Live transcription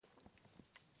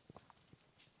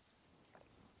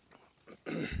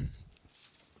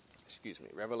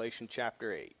Revelation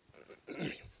chapter 8.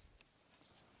 I'm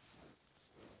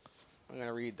going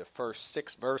to read the first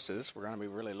 6 verses. We're going to be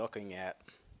really looking at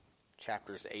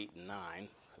chapters 8 and 9.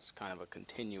 It's kind of a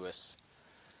continuous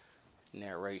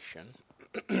narration.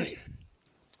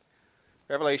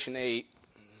 Revelation 8,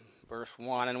 verse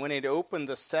 1. And when he had opened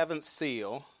the 7th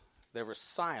seal, there was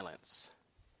silence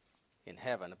in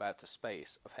heaven about the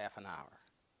space of half an hour.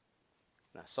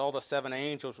 And I saw the 7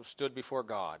 angels who stood before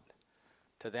God.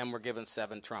 To them were given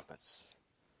 7 trumpets.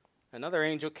 Another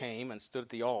angel came and stood at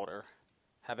the altar,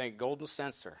 having a golden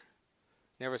censer. And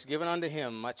there was given unto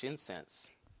him much incense,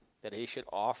 that he should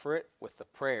offer it with the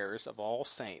prayers of all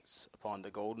saints upon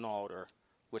the golden altar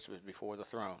which was before the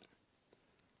throne.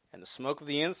 And the smoke of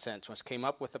the incense which came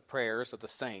up with the prayers of the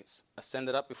saints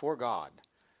ascended up before God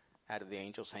out of the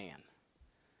angel's hand.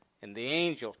 And the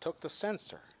angel took the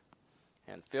censer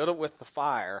and filled it with the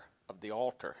fire of the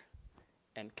altar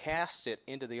and cast it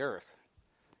into the earth.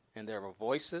 And there were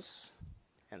voices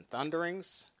and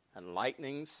thunderings and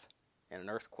lightnings and an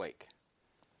earthquake.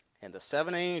 And the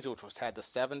 7 angels which had the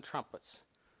 7 trumpets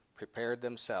prepared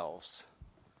themselves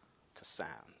to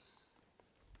sound.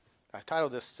 I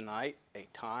titled this tonight, A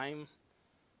Time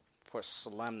for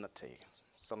Solemnity.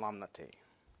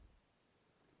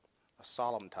 A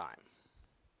solemn time.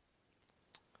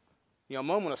 You know, a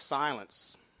moment of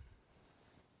silence,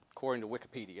 according to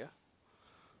Wikipedia,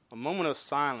 a moment of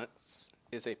silence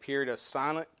is a period of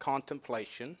silent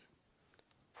contemplation,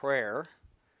 prayer,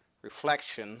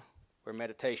 reflection, or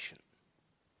meditation.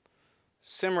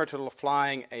 Similar to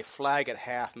flying a flag at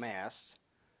half-mast,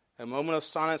 a moment of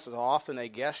silence is often a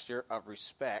gesture of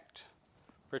respect,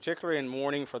 particularly in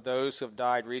mourning for those who have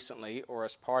died recently or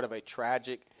as part of a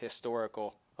tragic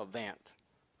historical event,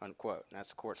 unquote. And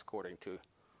that's, of course, according to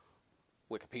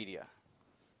Wikipedia.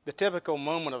 The typical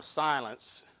moment of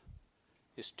silence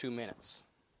is 2 minutes.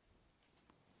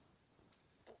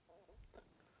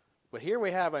 But here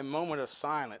we have a moment of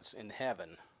silence in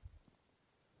heaven,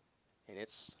 and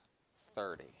it's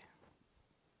 30.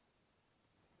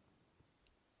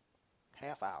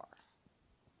 Half hour.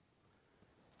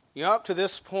 You know, up to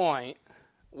this point,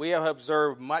 we have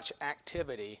observed much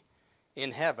activity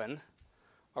in heaven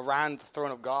around the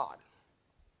throne of God.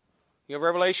 You know,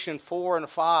 Revelation 4 and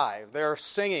 5, they're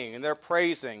singing and they're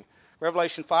praising.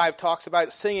 Revelation 5 talks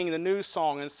about singing the new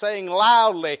song and saying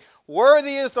loudly,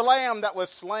 "Worthy is the Lamb that was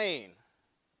slain."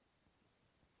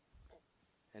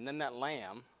 And then that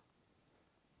Lamb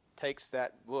takes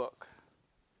that book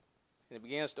and it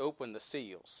begins to open the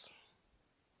seals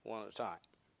one at a time.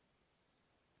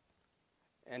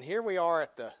 And here we are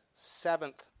at the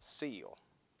 7th seal.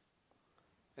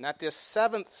 And at this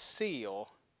 7th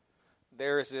seal,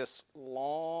 there is this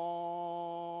long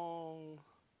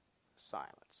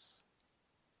silence.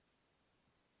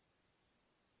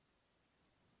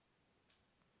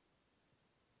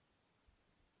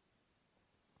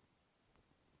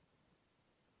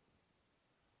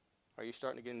 Are you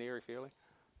starting to get an eerie feeling?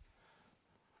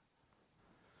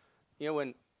 You know,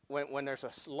 when there's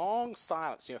a long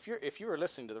silence, you know, if you were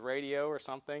listening to the radio or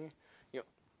something, you know,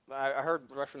 I heard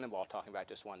Rush Limbaugh talking about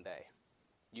this one day.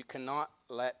 You cannot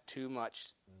let too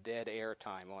much dead air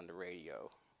time on the radio,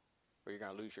 or you're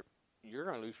going to lose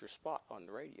your spot on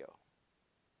the radio.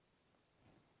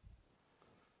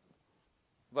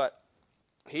 But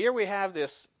here we have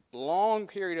this long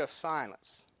period of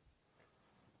silence.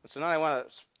 So now I want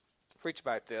to preach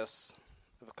about this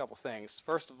with a couple things.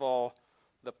 First of all,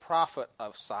 the prophet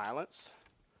of silence.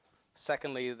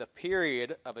 Secondly, the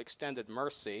period of extended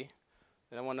mercy.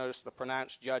 Then I want to notice the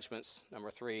pronounced judgments,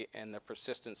 number 3, and the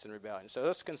persistence in rebellion. So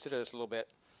let's consider this a little bit.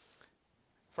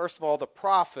 First of all, the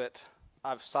prophet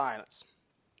of silence.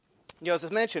 You know, as I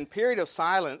mentioned, periods of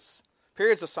silence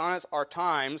are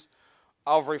times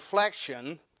of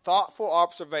reflection, thoughtful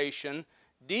observation,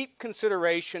 deep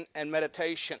consideration, and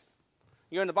meditation.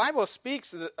 You know, and the Bible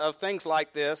speaks of things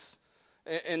like this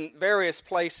in various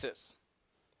places.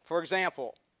 For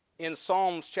example, in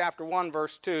Psalms chapter 1,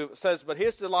 verse 2, it says, "But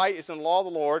his delight is in the law of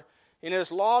the Lord, in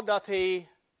his law doth he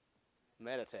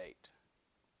meditate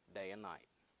day and night."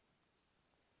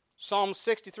 Psalm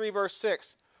 63, verse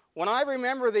 6, "When I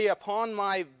remember thee upon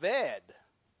my bed,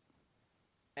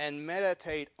 and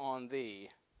meditate on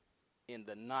thee in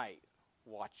the night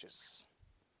watches."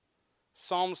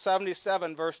 Psalm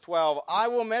 77, verse 12, "I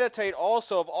will meditate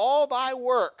also of all thy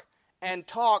work, and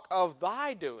talk of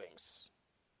thy doings."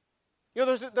 You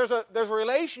know, there's a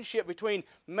relationship between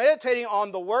meditating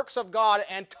on the works of God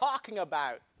and talking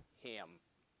about Him.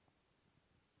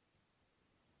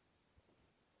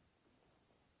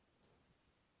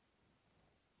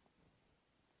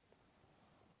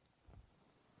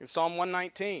 In Psalm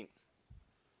 119,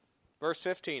 verse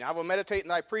 15, I will meditate in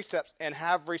thy precepts and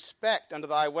have respect unto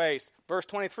thy ways. Verse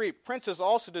 23, princes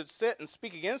also did sit and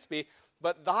speak against me,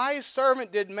 but thy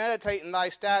servant did meditate in thy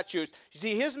statutes. You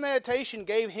see, his meditation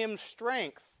gave him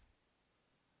strength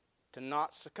to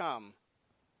not succumb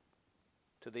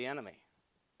to the enemy.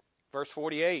 Verse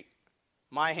 48,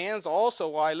 my hands also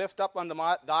will I lift up unto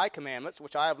thy commandments,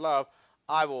 which I have loved.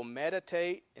 I will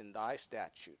meditate in thy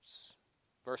statutes.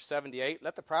 Verse 78,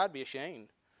 let the proud be ashamed,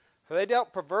 for they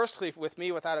dealt perversely with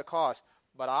me without a cause,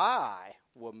 but I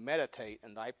will meditate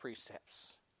in thy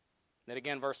precepts. Then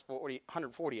again, verse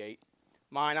 148,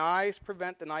 mine eyes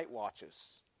prevent the night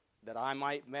watches, that I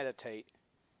might meditate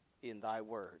in thy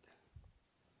word.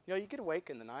 You know, you get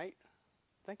awake in the night,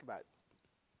 think about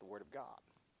the word of God.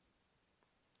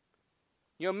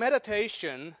 You know,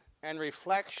 meditation and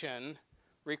reflection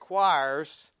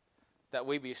requires that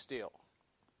we be still,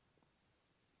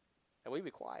 that we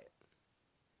be quiet.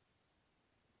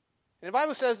 And the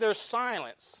Bible says there's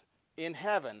silence in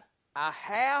heaven a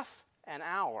half an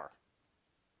hour.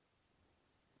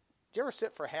 Did you ever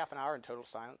sit for a half an hour in total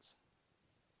silence?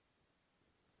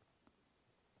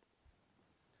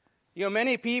 You know,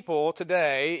 many people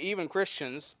today, even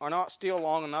Christians, are not still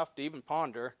long enough to even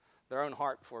ponder their own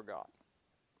heart before God.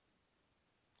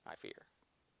 I fear.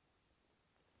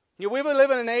 You know, we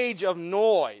live in an age of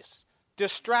noise,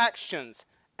 distractions,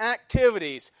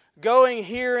 activities, going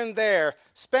here and there,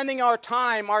 spending our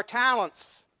time, our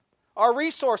talents, our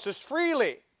resources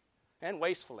freely and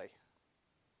wastefully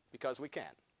because we can.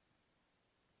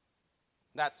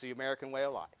 That's the American way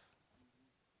of life.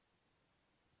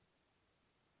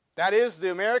 That is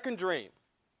the American dream.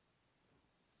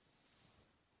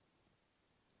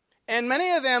 And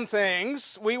many of them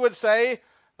things, we would say,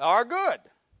 are good.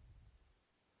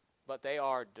 But they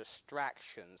are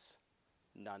distractions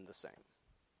none the same.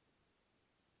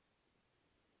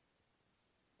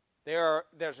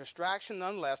 There's distraction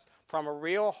nonetheless from a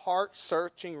real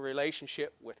heart-searching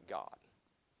relationship with God.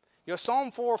 You know,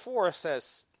 Psalm 4:4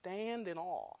 says, stand in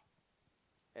awe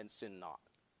and sin not.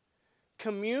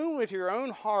 Commune with your own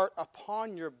heart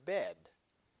upon your bed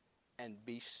and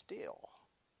be still.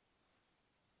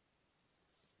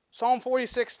 Psalm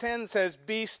 46:10 says,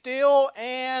 be still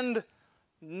and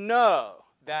know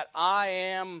that I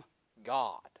am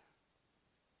God.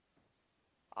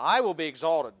 I will be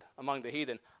exalted among the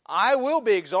heathen. I will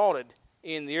be exalted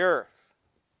in the earth.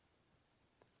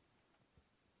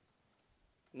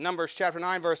 Numbers chapter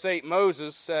 9, verse 8,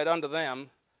 Moses said unto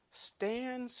them,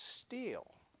 stand still,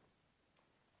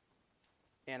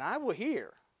 and I will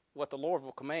hear what the Lord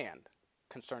will command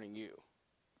concerning you.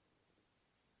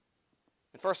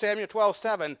 In 1 Samuel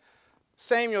 12:7,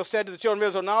 Samuel said to the children of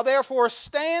Israel, now therefore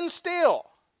stand still.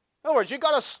 In other words, you've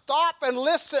got to stop and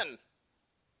listen.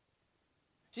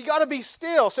 You've got to be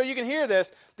still so you can hear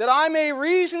this, that I may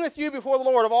reason with you before the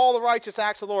Lord of all the righteous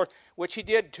acts of the Lord, which he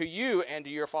did to you and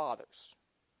to your fathers.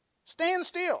 Stand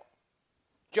still.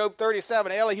 Job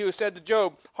 37, Elihu said to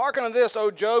Job, hearken unto this,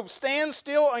 O Job, stand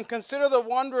still and consider the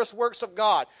wondrous works of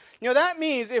God. You know, that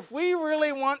means if we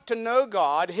really want to know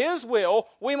God, his will,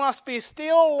 we must be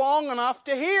still long enough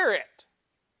to hear it.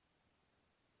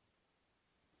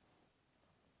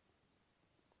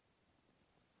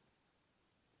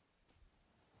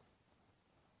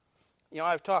 You know,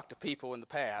 I've talked to people in the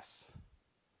past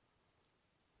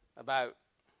about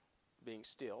being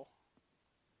still,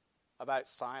 about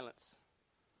silence.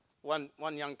 One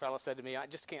young fellow said to me, I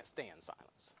just can't stand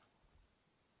silence.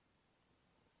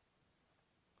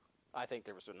 I think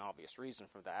there was an obvious reason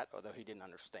for that, although he didn't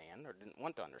understand or didn't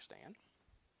want to understand.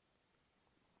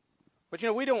 But you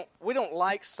know, we don't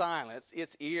like silence.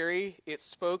 It's eerie, it's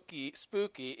spooky,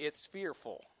 it's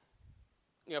fearful.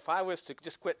 You know, if I was to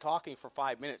just quit talking for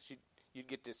 5 minutes, you'd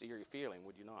get this eerie feeling,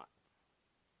 would you not?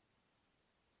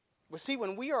 But see,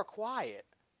 when we are quiet,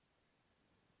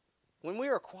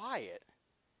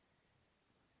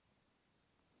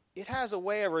 it has a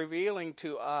way of revealing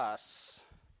to us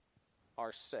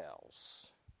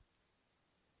ourselves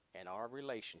and our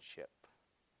relationship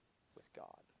with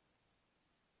God.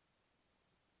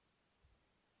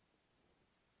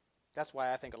 That's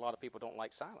why I think a lot of people don't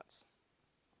like silence.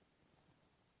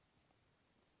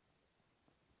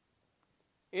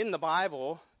 In the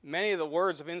Bible, many of the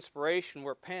words of inspiration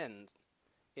were penned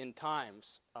in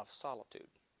times of solitude.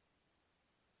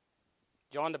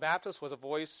 John the Baptist was a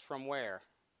voice from where?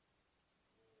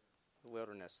 The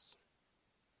wilderness.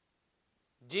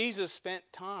 Jesus spent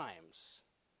times,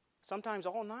 sometimes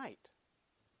all night,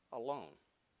 alone.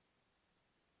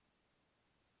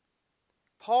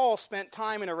 Paul spent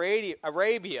time in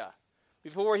Arabia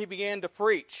before he began to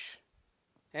preach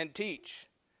and teach.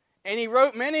 And he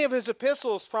wrote many of his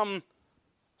epistles from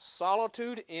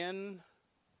solitude in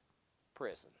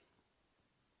prison.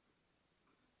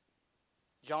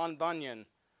 John Bunyan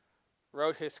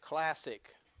wrote his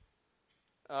classic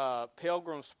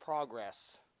Pilgrim's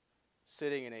Progress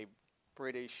sitting in a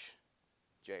British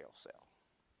jail cell.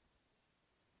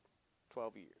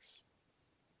 12 years.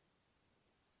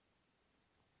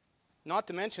 Not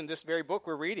to mention this very book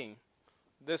we're reading,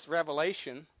 this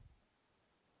Revelation,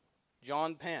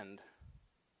 John penned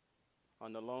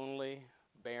on the lonely,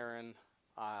 barren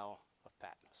Isle of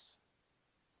Patmos.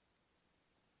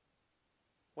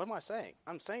 What am I saying?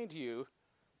 I'm saying to you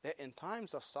that in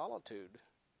times of solitude,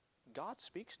 God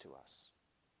speaks to us.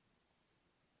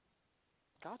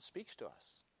 God speaks to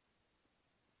us.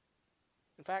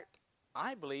 In fact,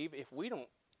 I believe if we don't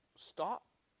stop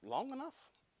long enough,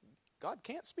 God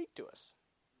can't speak to us.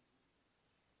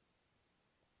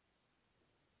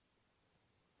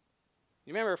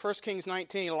 You remember 1 Kings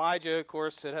 19, Elijah, of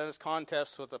course, had his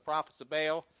contest with the prophets of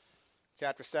Baal.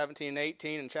 Chapter 17 and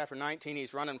 18, and chapter 19,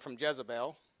 he's running from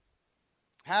Jezebel,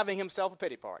 having himself a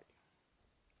pity party,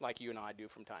 like you and I do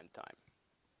from time to time.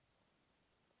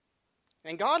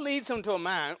 And God leads him to a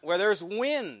mount where there's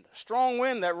wind, strong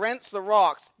wind that rents the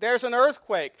rocks. There's an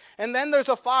earthquake, and then there's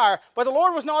a fire. But the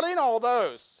Lord was not in all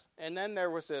those. And then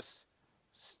there was this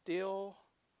still,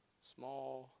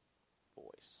 small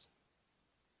voice.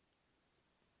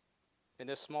 And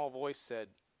this small voice said,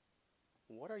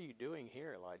 "What are you doing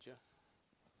here, Elijah?"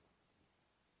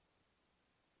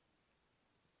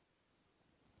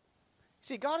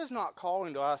 See, God is not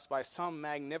calling to us by some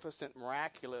magnificent,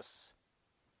 miraculous,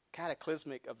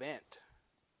 cataclysmic event.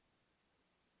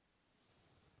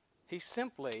 He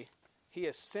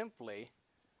is simply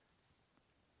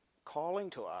calling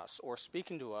to us or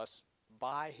speaking to us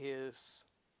by His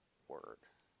Word.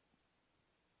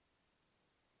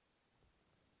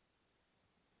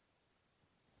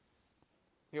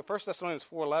 You know, 1 Thessalonians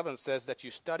 4:11 says that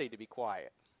you study to be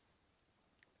quiet.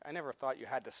 I never thought you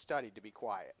had to study to be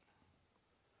quiet.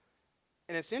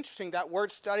 And it's interesting, that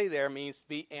word study there means to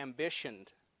be ambitious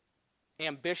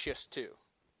to.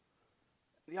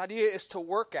 The idea is to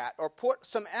work at or put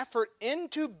some effort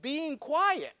into being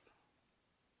quiet.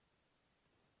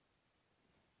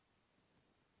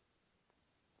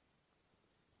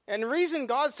 And the reason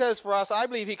God says for us, I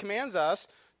believe He commands us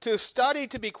to study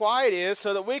to be quiet, is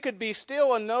so that we could be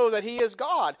still and know that He is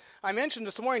God. I mentioned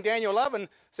this morning, Daniel 11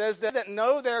 says that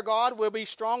know their God will be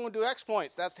strong and do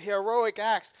exploits. That's heroic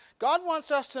acts. God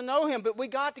wants us to know Him, but we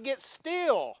got to get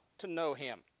still to know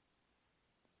Him.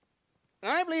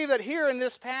 And I believe that here in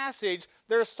this passage,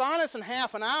 there's silence in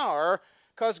half an hour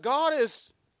because God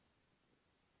is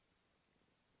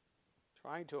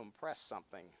trying to impress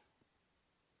something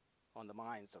on the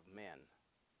minds of men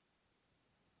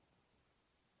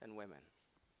and women.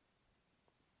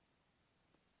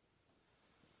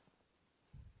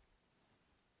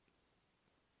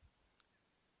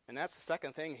 And that's the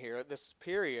second thing here, this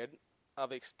period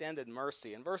of extended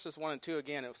mercy. In verses 1 and 2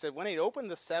 again, it said, when He opened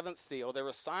the seventh seal, there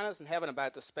was silence in heaven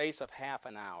about the space of half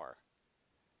an hour.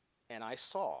 And I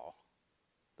saw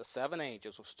the seven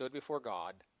angels who stood before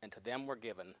God, and to them were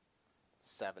given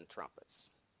 7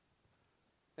 trumpets.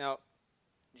 Now,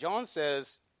 John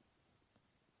says,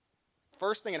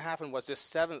 first thing that happened was this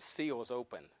seventh seal was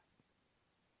opened.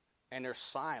 And there's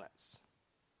silence.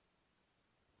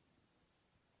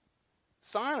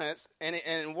 Silence,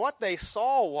 and what they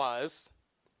saw was,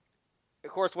 of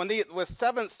course, when the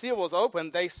seventh seal was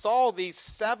opened, they saw these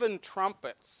 7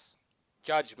 trumpets,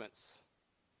 judgments,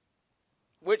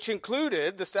 which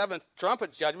included the 7th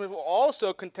trumpet judgment, will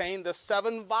also contain the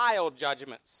 7 vial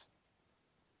judgments.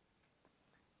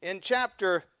 In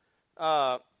chapter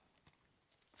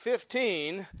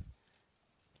 15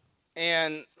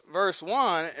 and verse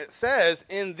 1, it says,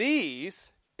 in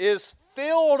these is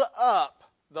filled up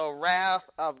the wrath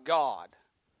of God.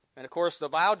 And of course, the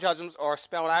vial judgments are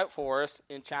spelled out for us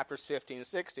in chapters 15 and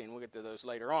 16. We'll get to those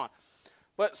later on.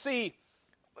 But see,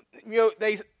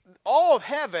 all of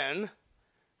heaven,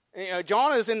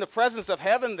 John is in the presence of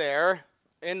heaven there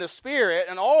in the Spirit,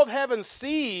 and all of heaven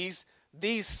sees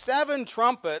these 7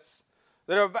 trumpets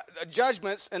that are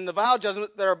judgments and the vial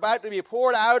judgments that are about to be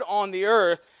poured out on the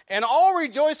earth, and all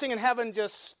rejoicing in heaven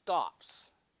just stops.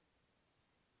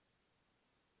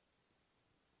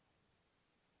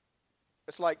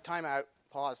 It's like time out,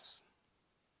 pause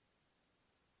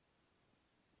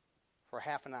for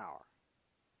half an hour.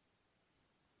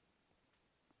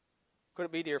 Could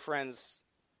it be, dear friends,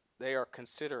 they are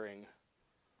considering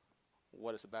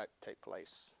what is about to take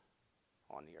place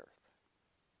on the earth?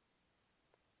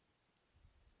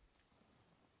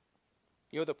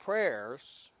 The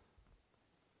prayers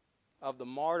of the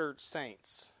martyred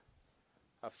saints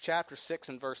of chapter 6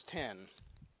 and verse 10.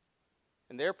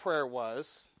 And their prayer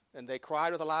was, and they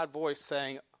cried with a loud voice,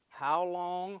 saying, How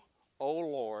long, O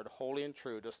Lord, holy and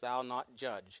true, dost thou not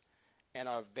judge, and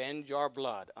avenge our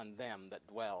blood on them that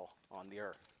dwell on the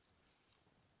earth?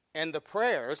 And the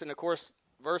prayers, and of course,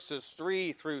 verses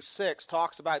 3 through 6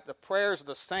 talks about the prayers of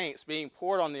the saints being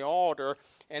poured on the altar,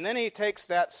 and then he takes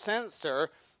that censer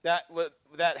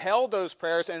that held those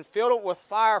prayers and filled it with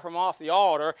fire from off the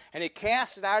altar, and he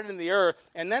cast it out in the earth,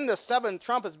 and then the 7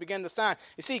 trumpets begin to sound.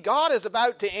 You see, God is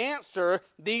about to answer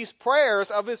these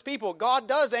prayers of his people. God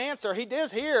does answer. He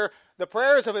does hear the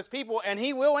prayers of his people, and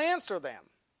he will answer them.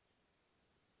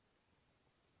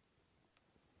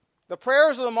 The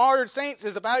prayers of the martyred saints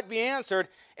is about to be answered,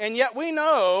 and yet we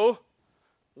know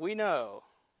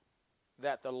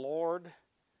that the Lord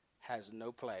has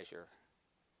no pleasure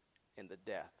in the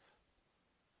death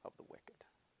of the wicked.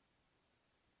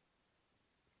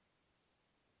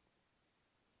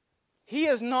 He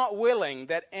is not willing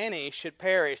that any should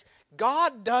perish.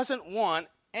 God doesn't want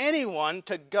anyone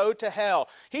to go to hell.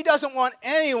 He doesn't want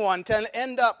anyone to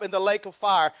end up in the lake of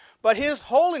fire. But in his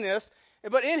holiness,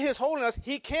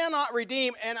 he cannot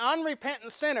redeem an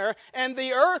unrepentant sinner, and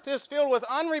the earth is filled with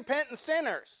unrepentant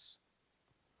sinners,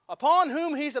 upon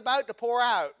whom he's about to pour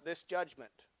out this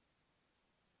judgment.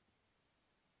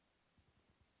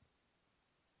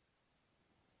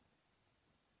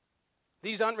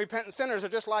 These unrepentant sinners are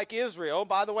just like Israel.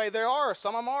 By the way,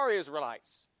 some of them are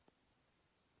Israelites.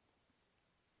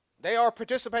 They are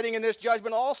participating in this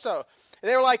judgment also.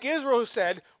 They're like Israel, who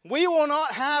said, We will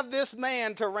not have this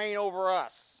man to reign over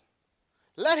us.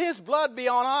 Let his blood be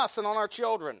on us and on our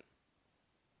children.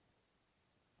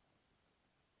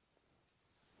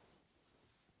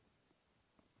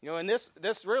 And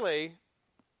this really,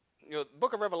 the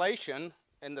book of Revelation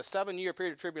and the 7-year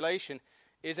period of tribulation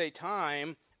is a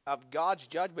time of God's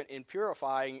judgment in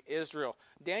purifying Israel.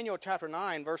 Daniel chapter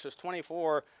 9 verses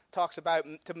 24 talks about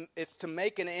it's to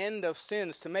make an end of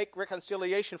sins, to make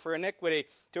reconciliation for iniquity,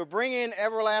 to bring in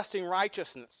everlasting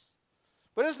righteousness.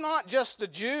 But it's not just the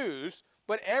Jews,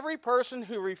 but every person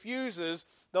who refuses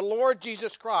the Lord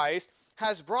Jesus Christ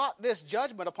has brought this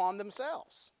judgment upon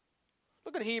themselves.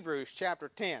 Look at Hebrews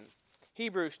chapter 10.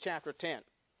 Hebrews chapter 10.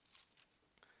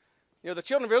 The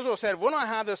children of Israel said, We'll not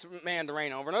have this man to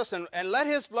reign over us, and let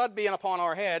his blood be upon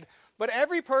our head. But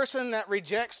every person that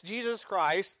rejects Jesus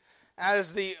Christ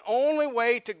as the only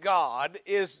way to God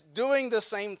is doing the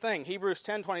same thing. Hebrews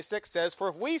 10:26 says, For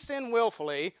if we sin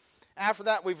willfully, after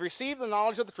that we've received the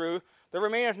knowledge of the truth, there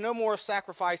remaineth no more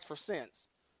sacrifice for sins,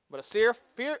 but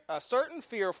a certain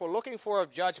fearful looking for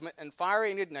of judgment and fiery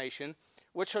indignation,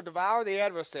 which shall devour the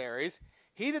adversaries.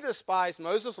 He that despised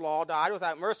Moses' law died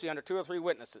without mercy under 2 or 3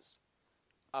 witnesses.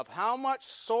 Of how much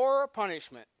sorer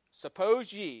punishment,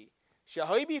 suppose ye,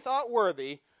 shall he be thought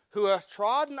worthy, who hath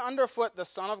trodden under foot the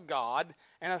Son of God,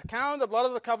 and hath counted the blood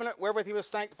of the covenant wherewith he was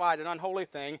sanctified an unholy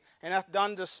thing, and hath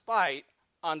done despite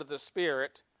unto the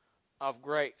Spirit of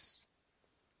grace.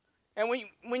 And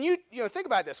when you think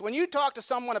about this, when you talk to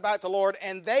someone about the Lord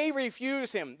and they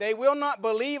refuse him, they will not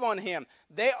believe on him,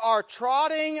 they are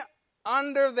trotting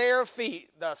under their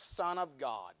feet the Son of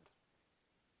God.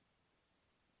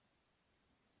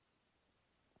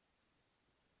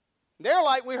 They're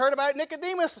like we heard about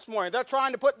Nicodemus this morning. They're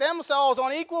trying to put themselves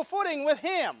on equal footing with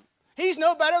him. He's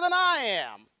no better than I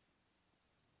am.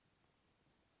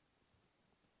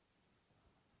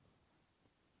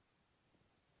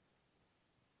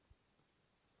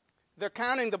 They're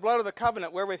counting the blood of the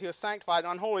covenant wherewith he was sanctified,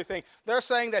 an unholy thing. They're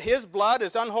saying that his blood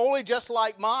is unholy just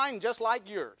like mine, just like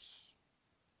yours.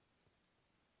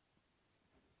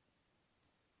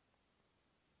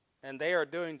 And they are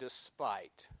doing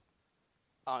despite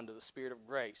unto the Spirit of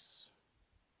grace.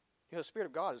 The Spirit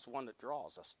of God is the one that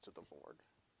draws us to the Lord.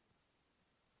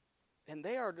 And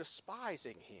they are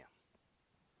despising him.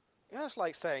 It's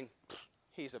like saying,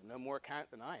 he's of no more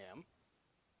account than I am.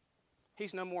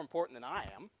 He's no more important than I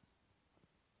am.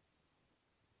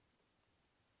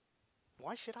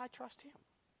 Why should I trust him?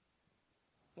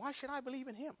 Why should I believe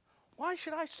in him? Why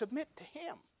should I submit to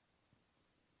him?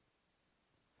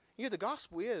 The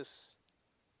gospel is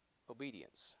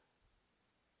obedience.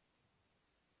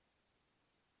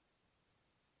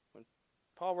 When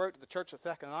Paul wrote to the church of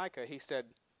Thessalonica, he said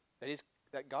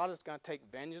that God is going to take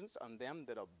vengeance on them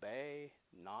that obey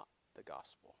not the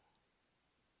gospel.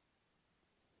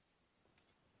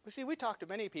 But see, we talk to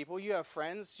many people. You have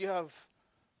friends, you have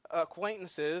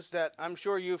acquaintances that I'm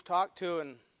sure you've talked to,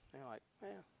 and they're like,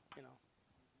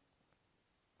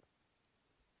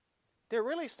 They're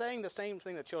really saying the same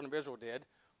thing the children of Israel did.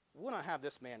 We'll not have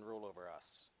this man rule over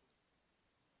us.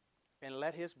 and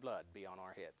let his blood be on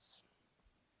our heads.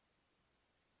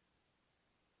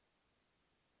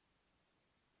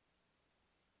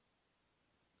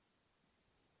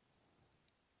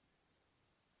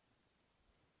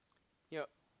 You know,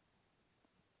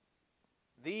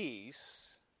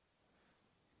 these,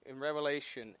 in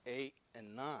Revelation 8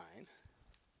 and 9,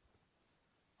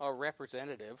 are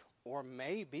representative, or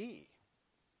may be,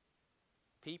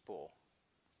 people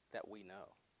that we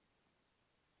know.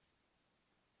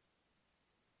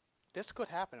 This could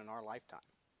happen in our lifetime.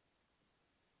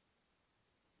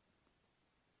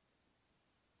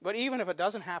 But even if it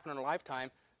doesn't happen in a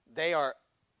lifetime,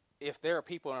 if there are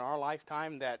people in our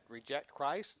lifetime that reject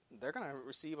Christ, they're going to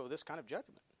receive of this kind of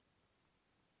judgment.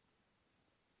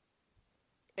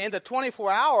 And the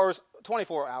 24 elders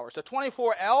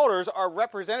are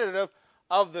representative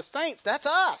of the saints. That's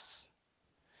us.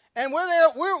 And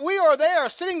we are there,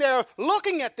 sitting there,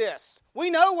 looking at this. We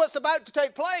know what's about to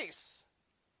take place.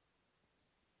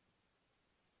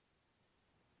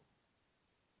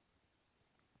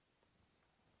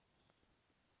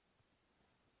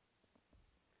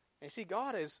 And see,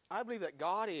 I believe that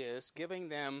God is giving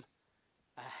them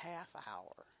a half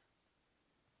hour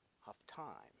of time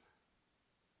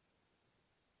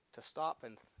to stop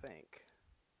and think.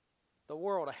 The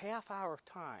world, a half hour of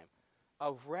time,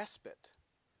 of respite,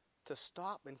 to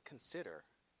stop and consider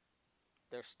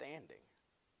their standing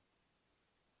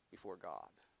before God.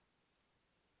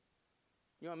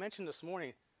 You know, I mentioned this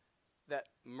morning that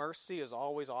mercy is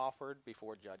always offered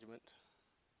before judgment.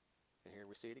 And here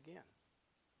we see it again.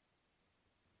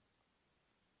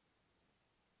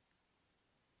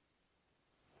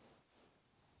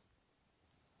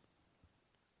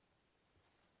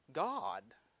 God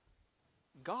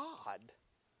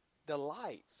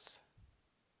delights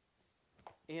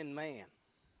in man.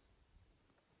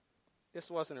 This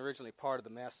wasn't originally part of the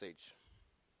message,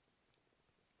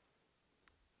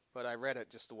 but I read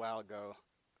it just a while ago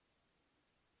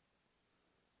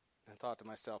and thought to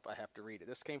myself, I have to read it.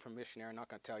 This came from a missionary. I'm not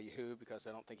going to tell you who, because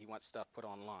I don't think he wants stuff put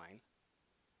online.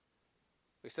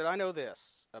 He said, I know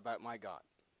this about my God.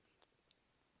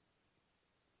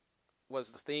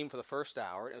 Was the theme for the first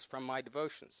hour. It was from my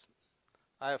devotions.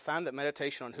 I have found that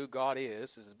meditation on who God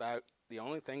is about the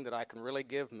only thing that I can really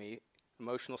give me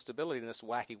emotional stability in this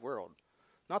wacky world.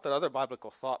 Not that other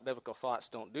biblical thoughts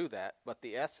don't do that, but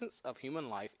the essence of human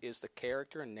life is the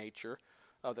character and nature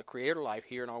of the creator life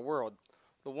here in our world,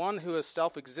 the one who is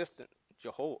self-existent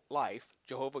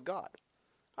Jehovah God.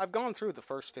 I've gone through the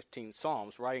first 15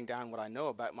 Psalms, writing down what I know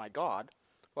about my God,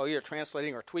 while either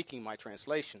translating or tweaking my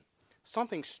translation.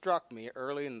 Something struck me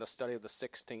early in the study of the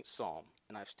 16th Psalm,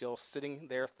 and I'm still sitting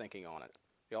there thinking on it.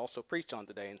 We also preached on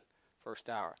today in the first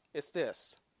hour. It's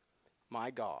this: my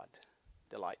God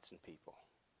delights in people.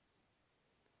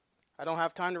 I don't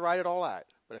have time to write it all out,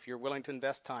 but if you're willing to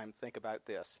invest time, think about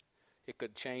this. It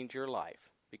could change your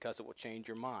life, because it will change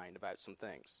your mind about some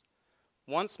things.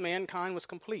 Once mankind was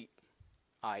complete,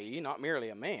 i.e., not merely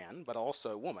a man, but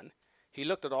also a woman, he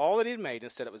looked at all that he had made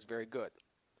and said it was very good.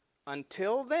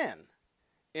 Until then,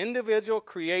 individual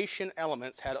creation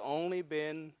elements had only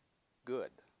been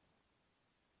good.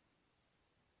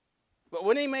 But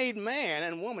when he made man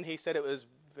and woman, he said it was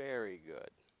very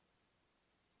good.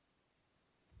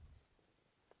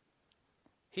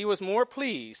 He was more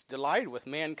pleased, delighted with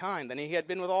mankind than he had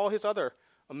been with all his other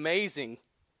amazing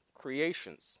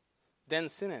creations. Then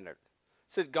sin entered.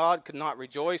 Said God could not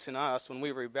rejoice in us when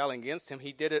we were rebelling against him.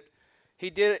 He did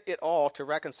it all to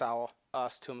reconcile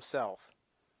us to himself.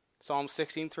 Psalm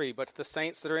 16:3, but to the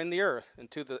saints that are in the earth, and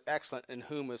to the excellent in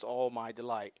whom is all my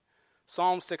delight.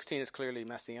 Psalm 16 is clearly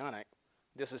messianic.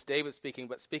 This is David speaking,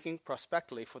 but speaking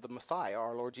prospectively for the Messiah,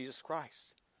 our Lord Jesus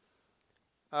Christ.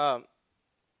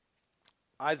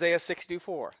 Isaiah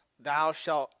 64, thou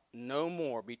shalt no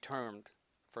more be termed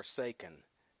forsaken,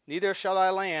 neither shall thy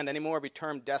land any more be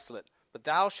termed desolate, but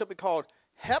thou shalt be called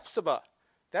Hephzibah.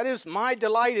 That is, my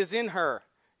delight is in her.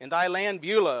 In thy land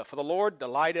Beulah, for the Lord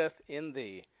delighteth in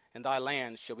thee, and thy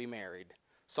land shall be married.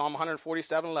 Psalm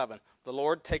 147:11, the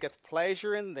Lord taketh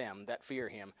pleasure in them that fear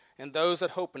him, and those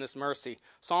that hope in his mercy.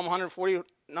 Psalm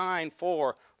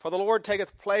 149:4, for the Lord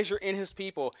taketh pleasure in his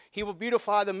people. He will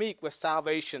beautify the meek with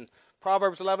salvation.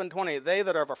 Proverbs 11:20, they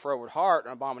that are of a froward heart are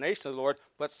an abomination to the Lord,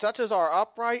 but such as are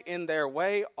upright in their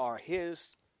way are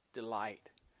his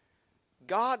delight.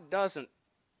 God doesn't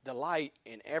delight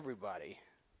in everybody,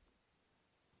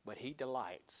 but he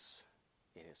delights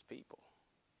in his people.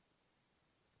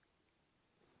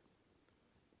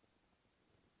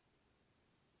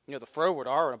 You know, the froward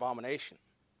are an abomination.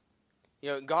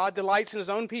 God delights in his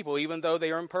own people, even though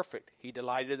they are imperfect. He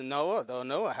delighted in Noah, though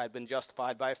Noah had been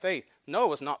justified by faith. Noah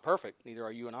was not perfect, neither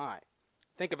are you and I.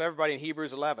 Think of everybody in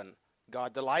Hebrews 11.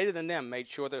 God delighted in them, made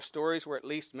sure their stories were at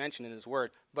least mentioned in his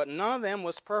word. But none of them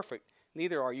was perfect,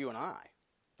 neither are you and I.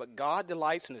 But God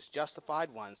delights in his justified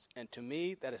ones, and to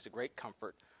me that is a great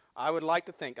comfort. I would like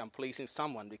to think I'm pleasing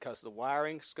someone because the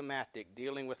wiring schematic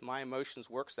dealing with my emotions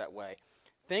works that way.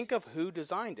 Think of who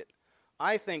designed it.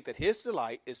 I think that his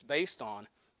delight is based on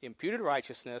imputed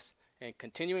righteousness and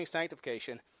continuing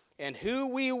sanctification, and who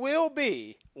we will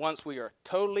be once we are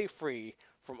totally free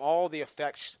from all the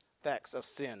effects of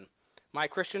sin. My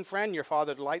Christian friend, your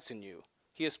Father delights in you.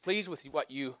 He is pleased with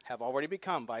what you have already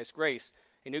become by his grace,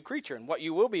 a new creature, and what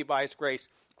you will be by his grace,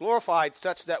 glorified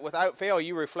such that without fail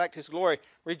you reflect his glory.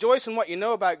 Rejoice in what you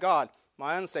know about God.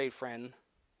 My unsaved friend,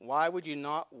 why would you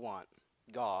not want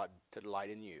God to delight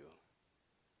in you?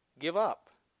 Give up.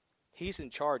 He's in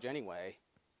charge anyway.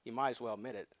 You might as well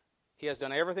admit it. He has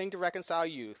done everything to reconcile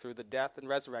you through the death and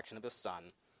resurrection of his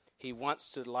Son. He wants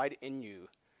to delight in you.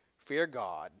 Fear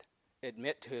God.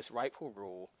 Admit to his rightful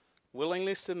rule.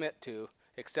 Willingly submit to,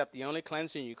 accept the only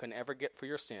cleansing you can ever get for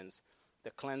your sins,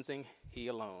 the cleansing he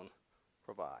alone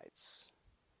provides.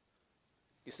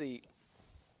 You see,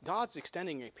 God's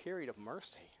extending a period of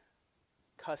mercy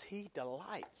because he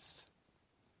delights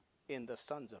in the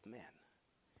sons of men.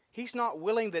 He's not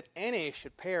willing that any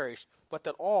should perish, but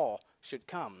that all should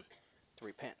come to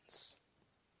repentance.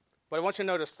 But I want you to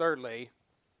notice, thirdly,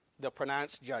 the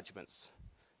pronounced judgments.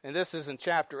 And this is in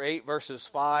chapter 8, verses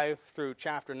 5 through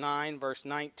chapter 9, verse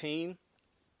 19.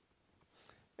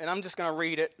 And I'm just going to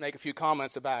read it, make a few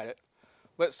comments about it.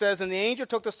 But it says, "And the angel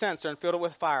took the censer and filled it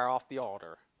with fire off the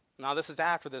altar." Now this is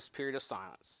after this period of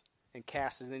silence, and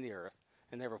cast it in the earth.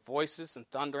 And there were voices and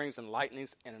thunderings and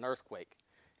lightnings and an earthquake.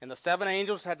 And the 7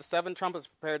 angels had the 7 trumpets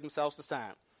prepared themselves to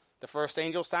sound. The first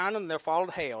angel sounded, and there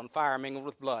followed hail and fire mingled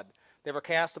with blood. They were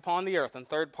cast upon the earth, and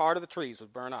 1/3 part of the trees was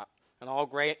burned up, and all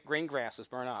green grass was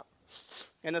burned up.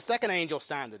 And the second angel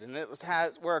sounded, and it was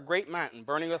where a great mountain,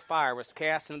 burning with fire, was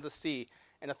cast into the sea.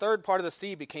 And 1/3 part of the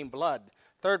sea became blood.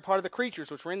 1/3 part of the creatures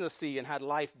which were in the sea and had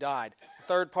life died.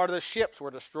 1/3 part of the ships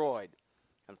were destroyed.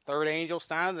 And the 3rd angel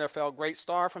sounded, and there fell a great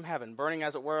star from heaven, burning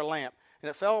as it were a lamp. And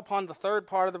it fell upon the 3rd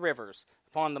part of the rivers,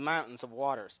 upon the mountains of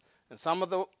waters. And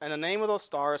the name of those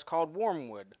stars is called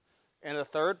Wormwood. And the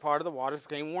 3rd part of the waters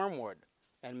became wormwood.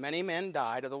 And many men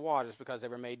died of the waters because they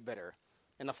were made bitter.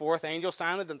 And the 4th angel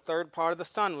sounded, and the 3rd part of the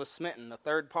sun was smitten, the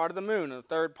 3rd part of the moon, and the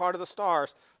 3rd part of the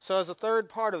stars. So as the 3rd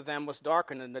part of them was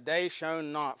darkened, and the day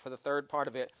shone not for the 3rd part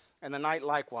of it, and the night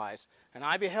likewise. And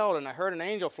I beheld, and I heard an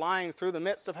angel flying through the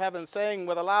midst of heaven, saying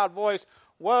with a loud voice,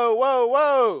 Woe, woe,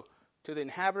 woe, to the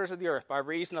inhabitants of the earth, by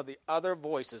reason of the other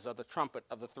voices of the trumpet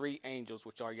of the 3 angels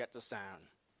which are yet to sound.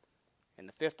 And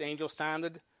the 5th angel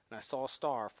sounded, and I saw a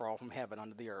star fall from heaven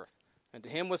unto the earth. And to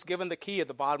him was given the key of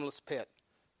the bottomless pit.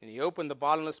 And he opened the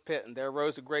bottomless pit, and there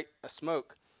rose a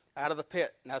smoke out of the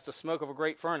pit, and as the smoke of a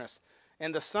great furnace.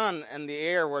 And the sun and the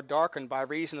air were darkened by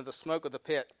reason of the smoke of the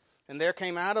pit. And there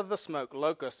came out of the smoke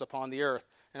locusts upon the earth,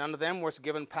 and unto them was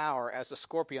given power, as the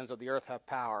scorpions of the earth have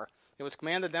power. It was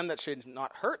commanded them that should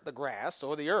not hurt the grass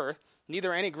or the earth,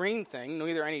 neither any green thing,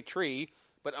 neither any tree,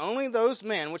 but only those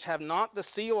men which have not the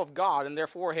seal of God in their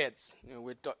foreheads.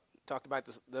 We talked about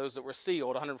those that were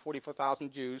sealed,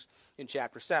 144,000 Jews in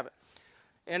chapter 7.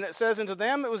 And it says, unto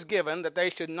them it was given that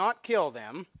they should not kill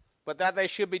them, but that they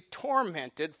should be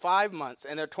tormented 5 months.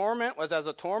 And their torment was as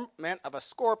a torment of a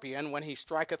scorpion when he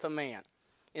striketh a man.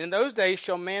 And in those days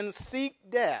shall men seek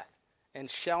death, and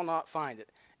shall not find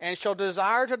it, and shall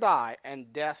desire to die,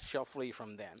 and death shall flee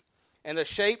from them. And the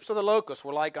shapes of the locusts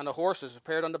were like unto horses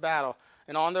prepared unto battle,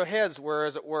 and on their heads were,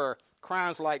 as it were,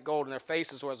 crowns like gold, and their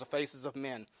faces were as the faces of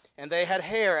men. And they had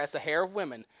hair as the hair of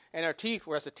women, and their teeth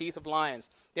were as the teeth of lions.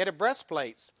 They had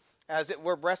breastplates, as it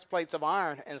were breastplates of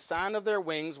iron, and the sound of their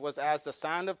wings was as the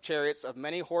sound of chariots of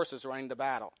many horses running to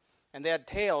battle. And they had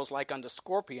tails like unto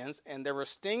scorpions, and there were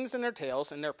stings in their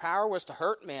tails, and their power was to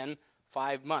hurt men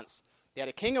 5 months. They had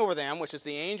a king over them, which is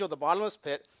the angel of the bottomless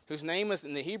pit, whose name is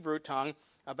in the Hebrew tongue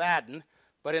Abaddon,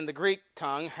 but in the Greek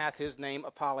tongue hath his name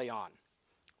Apollyon.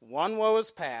 1 woe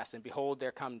is past, and behold,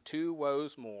 there come 2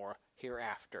 woes more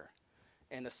hereafter.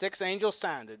 And the 6th angel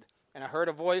sounded, and I heard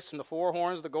a voice from the 4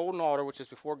 horns of the golden altar which is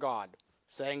before God,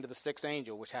 saying to the 6th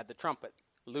angel which had the trumpet,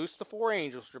 Loose the 4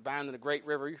 angels which are bound in the great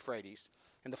river Euphrates.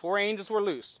 And the 4 angels were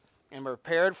loosed, and were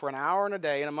prepared for an hour and a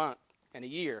day and a month and a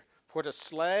year, for to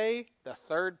slay the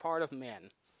 3rd part of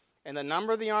men. And the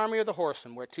number of the army of the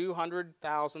horsemen were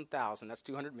 200,000, that's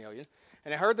 200 million.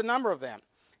 And I heard the number of them.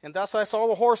 And thus I saw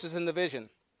the horses in the vision.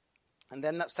 and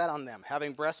them that sat on them,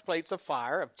 having breastplates of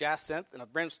fire, of jacinth, and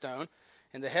of brimstone.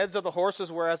 And the heads of the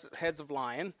horses were as heads of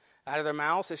lion. Out of their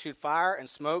mouths issued fire and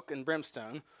smoke and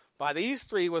brimstone. By these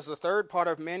three was the third part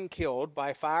of men killed,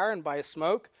 by fire and by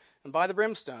smoke and by the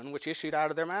brimstone, which issued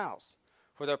out of their mouths.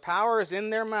 For their power is in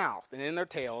their mouth and in their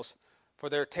tails. For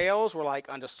their tails were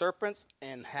like unto serpents,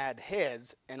 and had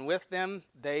heads, and with them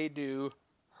they do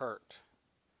hurt.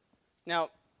 Now,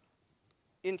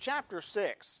 in chapter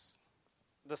 6,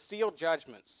 the sealed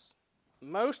judgments,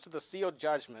 most of the sealed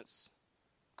judgments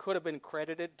could have been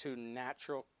credited to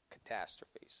natural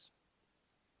catastrophes.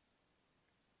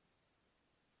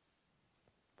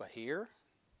 But here,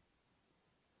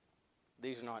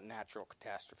 these are not natural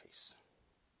catastrophes.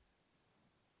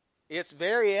 It's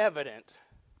very evident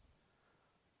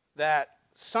that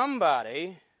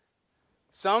somebody,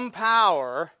 some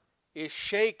power, is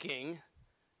shaking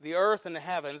the earth and the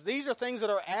heavens. These are things that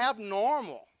are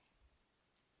abnormal.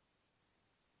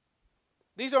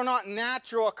 These are not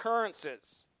natural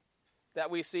occurrences that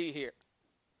we see here.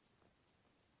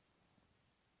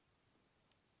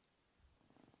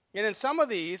 And in some of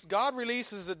these, God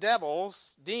releases the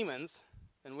devils, demons,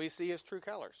 and we see his true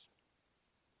colors.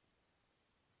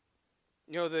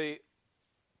 You know, the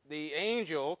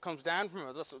angel comes down from,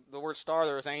 the word star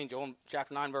there is angel, in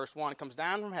chapter 9, verse 1, comes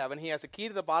down from heaven. He has a key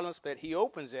to the bottomless pit. He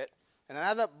opens it, and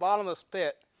out of that bottomless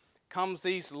pit comes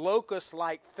these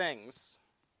locust-like things.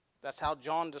 That's how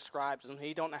John describes them.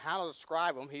 He don't know how to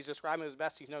describe them. He's describing them as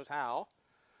best he knows how.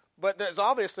 But it's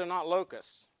obvious they're not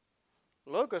locusts.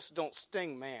 Locusts don't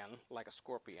sting man like a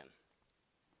scorpion.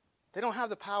 They don't have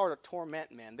the power to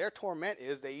torment men. Their torment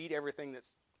is they eat everything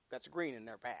that's green in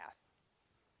their path.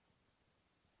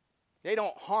 They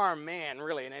don't harm man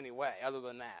really in any way other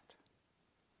than that.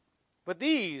 But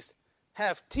these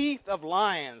have teeth of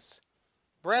lions,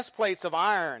 breastplates of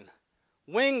iron,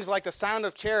 wings like the sound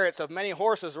of chariots, of many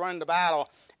horses running to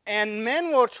battle, and men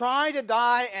will try to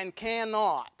die and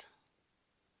cannot.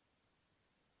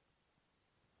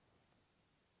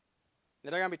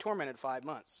 They're going to be tormented 5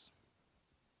 months.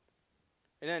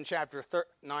 And then in chapter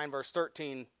 9, verse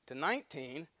 13 to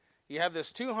 19, you have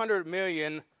this 200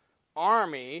 million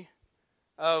army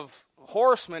of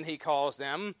horsemen, he calls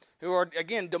them, who are,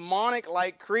 again,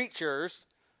 demonic-like creatures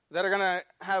that are going to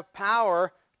have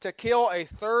power to kill a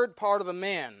third part of the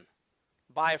men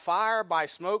by fire, by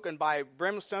smoke, and by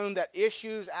brimstone that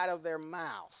issues out of their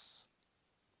mouths.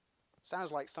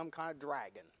 Sounds like some kind of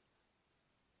dragon.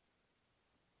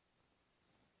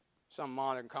 Some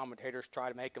modern commentators try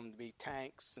to make them to be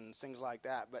tanks and things like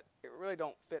that, but it really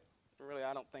don't fit. Really,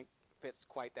 I don't think fits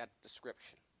quite that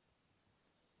description.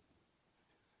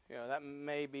 You know, that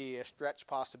may be a stretch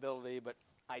possibility, but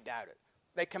I doubt it.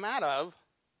 They come out of,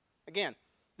 again,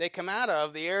 they come out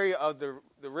of the area of the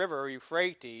river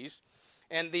Euphrates,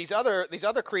 and these other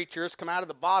creatures come out of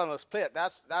the bottomless pit.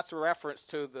 That's a reference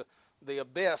to the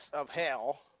abyss of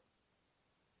hell.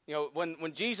 You know,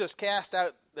 when Jesus cast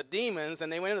out the demons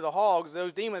and they went into the hogs,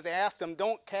 those demons, they asked them,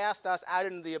 don't cast us out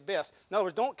into the abyss. In other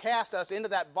words, don't cast us into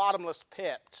that bottomless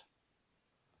pit.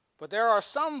 But there are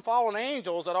some fallen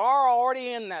angels that are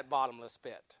already in that bottomless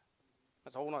pit.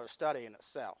 That's a whole other study in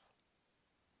itself.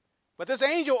 But this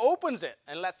angel opens it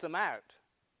and lets them out.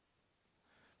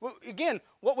 Well, again,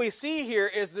 what we see here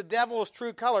is the devil's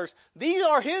true colors. These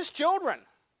are his children.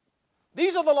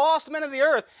 These are the lost men of the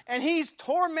earth, and he's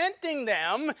tormenting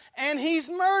them, and he's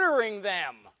murdering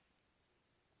them.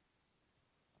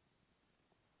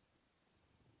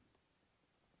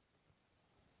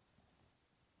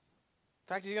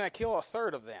 In fact, he's going to kill a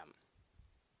third of them.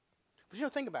 But you know,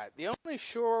 think about it. The only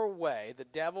sure way the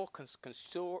devil can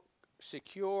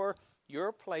secure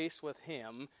your place with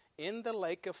him in the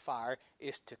lake of fire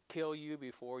is to kill you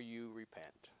before you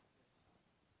repent.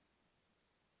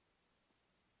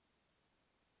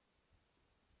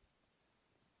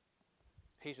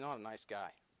 He's not a nice guy.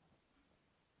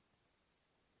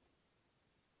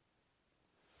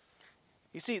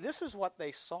 You see, this is what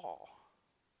they saw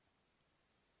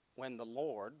when the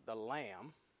Lord, the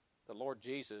Lamb, the Lord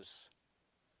Jesus,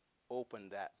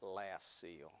 opened that last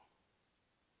seal.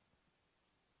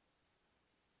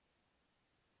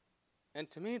 And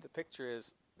to me, the picture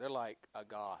is they're like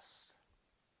aghast.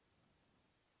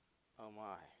 Oh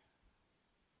my.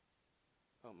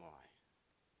 Oh my.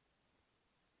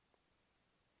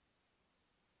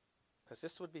 Because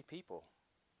this would be people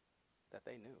that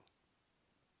they knew.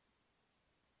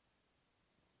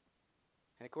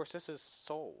 And of course, this is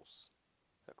souls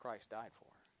that Christ died for.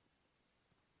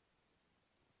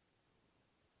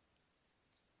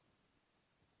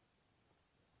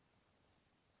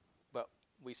 But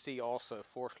we see also,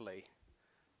 fourthly,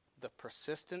 the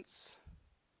persistence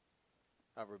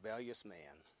of rebellious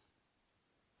man.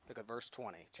 Look at verse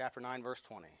 20, chapter 9, verse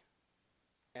 20.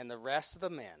 And the rest of the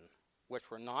men which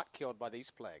were not killed by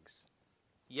these plagues,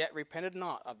 yet repented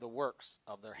not of the works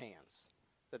of their hands,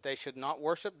 that they should not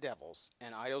worship devils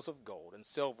and idols of gold and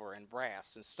silver and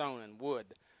brass and stone and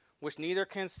wood, which neither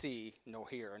can see nor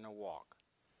hear nor walk.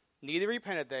 Neither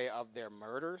repented they of their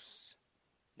murders,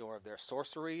 nor of their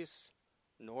sorceries,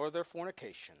 nor of their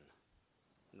fornication,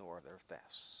 nor of their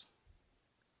thefts.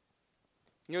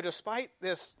 Despite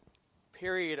this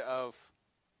period of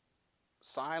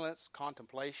silence,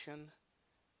 contemplation,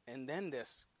 and then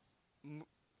this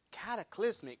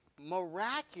cataclysmic,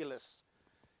 miraculous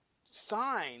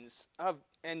signs of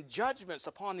and judgments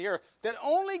upon the earth that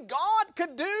only God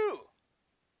could do.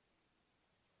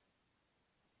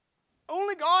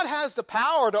 Only God has the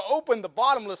power to open the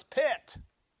bottomless pit.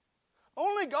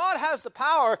 Only God has the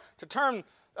power to turn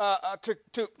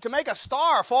to make a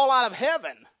star fall out of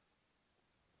heaven.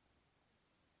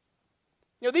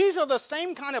 These are the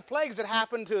same kind of plagues that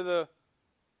happened to the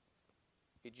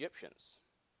Egyptians,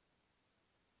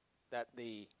 that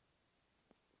the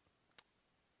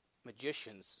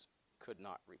magicians could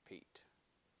not repeat.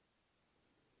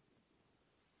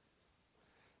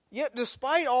 Yet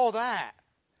despite all that,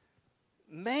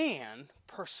 man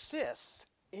persists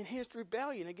in his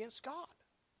rebellion against God.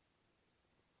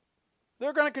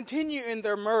 They're going to continue in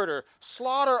their murder,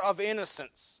 slaughter of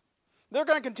innocents. They're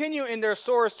going to continue in their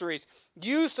sorceries,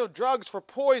 use of drugs for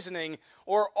poisoning,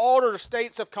 or altered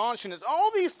states of consciousness. All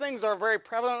these things are very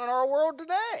prevalent in our world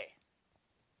today.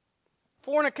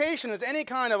 Fornication is any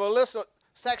kind of illicit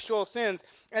sexual sins.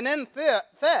 And then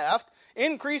theft,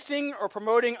 increasing or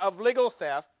promoting of legal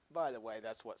theft. By the way,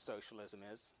 that's what socialism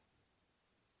is.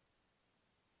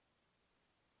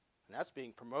 And that's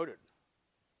being promoted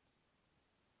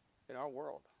in our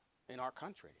world, in our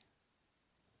country.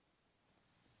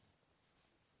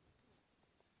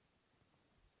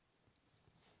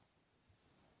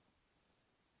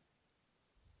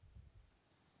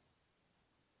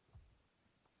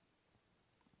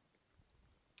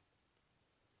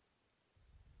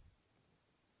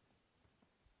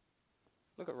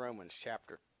 Look at Romans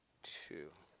chapter 2.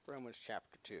 Romans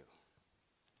chapter 2.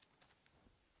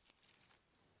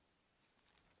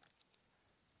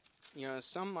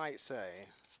 Some might say,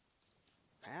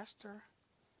 Pastor,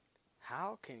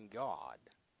 how can God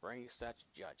bring such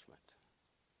judgment?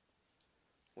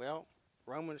 Well,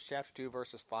 Romans chapter 2,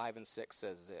 verses 5 and 6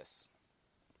 says this.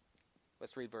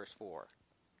 Let's read verse 4.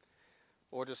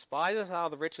 Or despiseth thou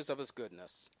the riches of his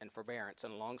goodness, and forbearance,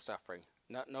 and longsuffering,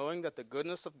 not knowing that the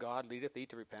goodness of God leadeth thee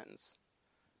to repentance?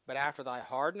 But after thy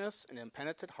hardness and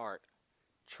impenitent heart,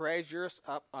 treasurest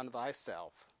up unto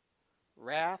thyself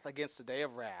wrath against the day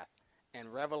of wrath,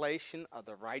 and revelation of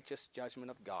the righteous judgment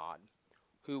of God,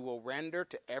 who will render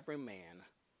to every man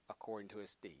according to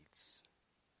his deeds.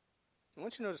 I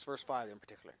want you to notice verse 5 in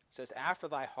particular. It says, after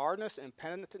thy hardness and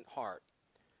penitent heart,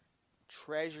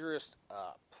 treasurest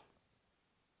up.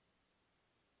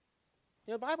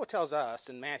 The Bible tells us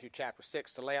in Matthew chapter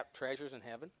 6 to lay up treasures in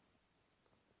heaven.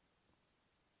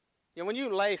 When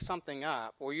you lay something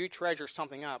up or you treasure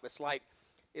something up, it's like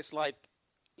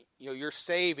you're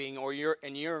saving or you're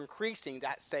increasing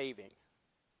that saving.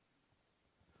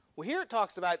 Well, here it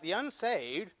talks about the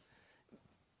unsaved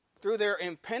through their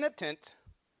impenitent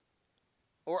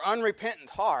or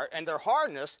unrepentant heart and their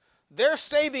hardness, they're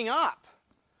saving up.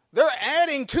 They're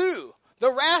adding to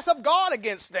the wrath of God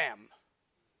against them.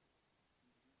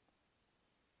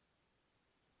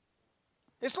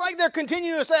 It's like they're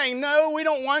continually saying, no, we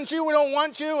don't want you,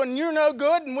 and you're no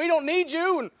good, and we don't need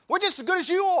you, and we're just as good as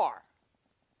you are.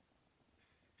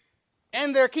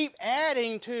 And they keep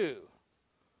adding to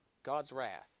God's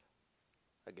wrath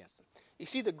against them. You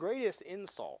see, the greatest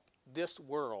insult this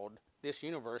world, this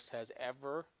universe has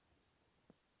ever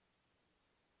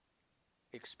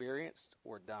experienced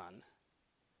or done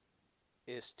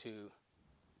is to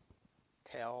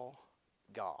tell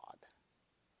God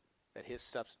that his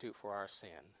substitute for our sin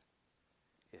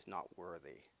is not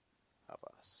worthy of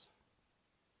us.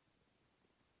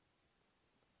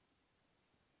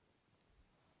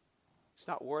 It's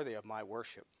not worthy of my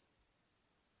worship.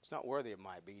 It's not worthy of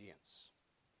my obedience.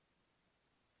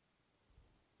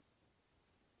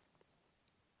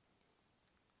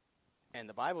 And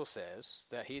the Bible says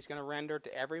that he's going to render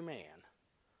to every man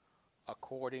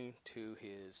according to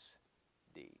his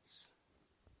deeds.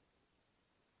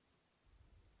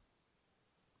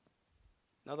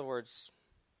 In other words,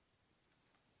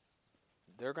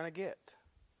 they're going to get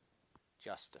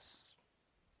justice.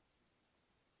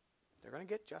 They're going to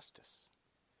get justice.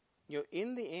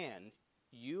 In the end,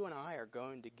 you and I are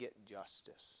going to get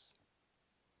justice.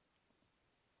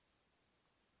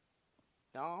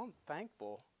 Now I'm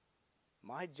thankful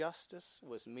my justice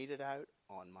was meted out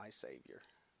on my Savior.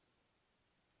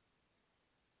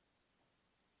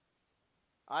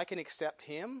 I can accept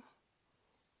him,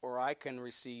 or I can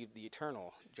receive the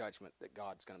eternal judgment that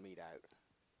God's going to mete out.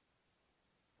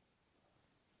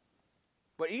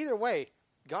 But either way,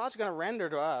 God's going to render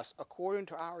to us according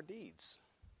to our deeds.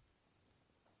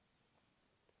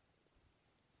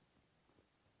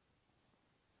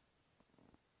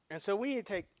 And so we need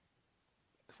to take,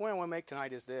 the point I want to make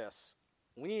tonight is this.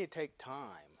 We need to take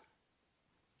time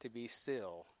to be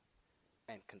still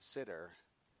and consider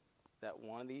that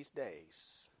one of these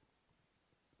days,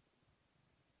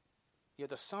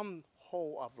 the sum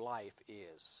whole of life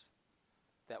is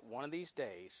that one of these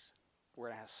days we're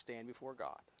going to have to stand before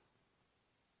God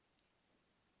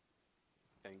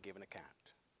and give an account.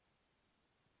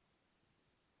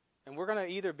 And we're going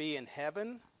to either be in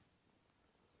heaven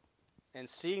and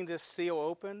seeing this seal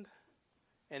opened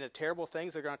and the terrible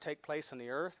things that are going to take place on the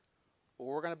earth,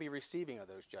 or we're going to be receiving of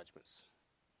those judgments.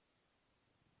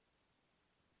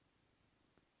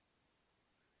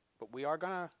 But we are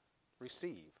going to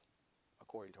receive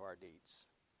according to our deeds.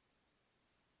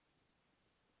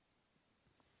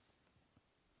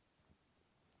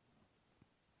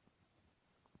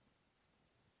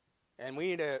 And we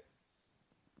need to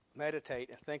meditate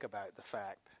and think about the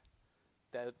fact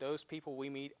that those people we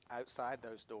meet outside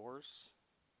those doors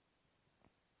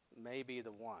may be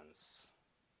the ones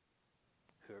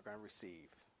who are going to receive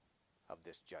of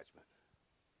this judgment.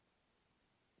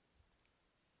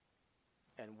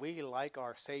 And we, like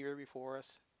our Savior before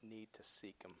us, need to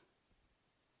seek him.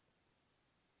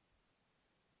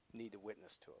 Need to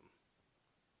witness to him.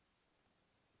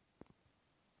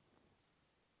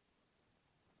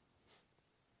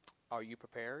 Are you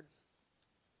prepared?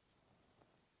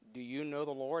 Do you know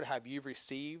the Lord? Have you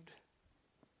received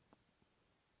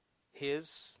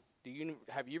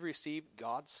have you received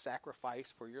God's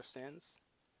sacrifice for your sins?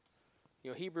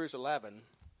 Hebrews 11,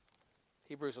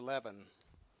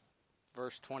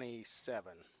 verse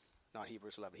 27, not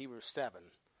Hebrews 11, Hebrews 7,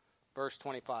 verse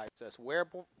 25 says,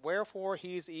 Wherefore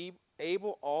he is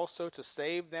able also to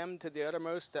save them to the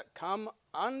uttermost that come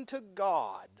unto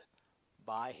God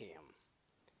by him,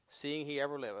 seeing he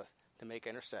ever liveth to make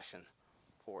intercession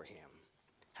for him.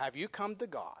 Have you come to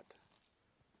God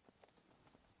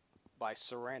by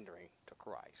surrendering to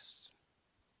Christ,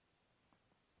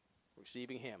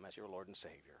 receiving him as your Lord and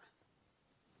Savior?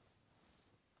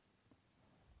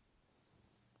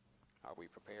 Are we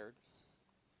prepared?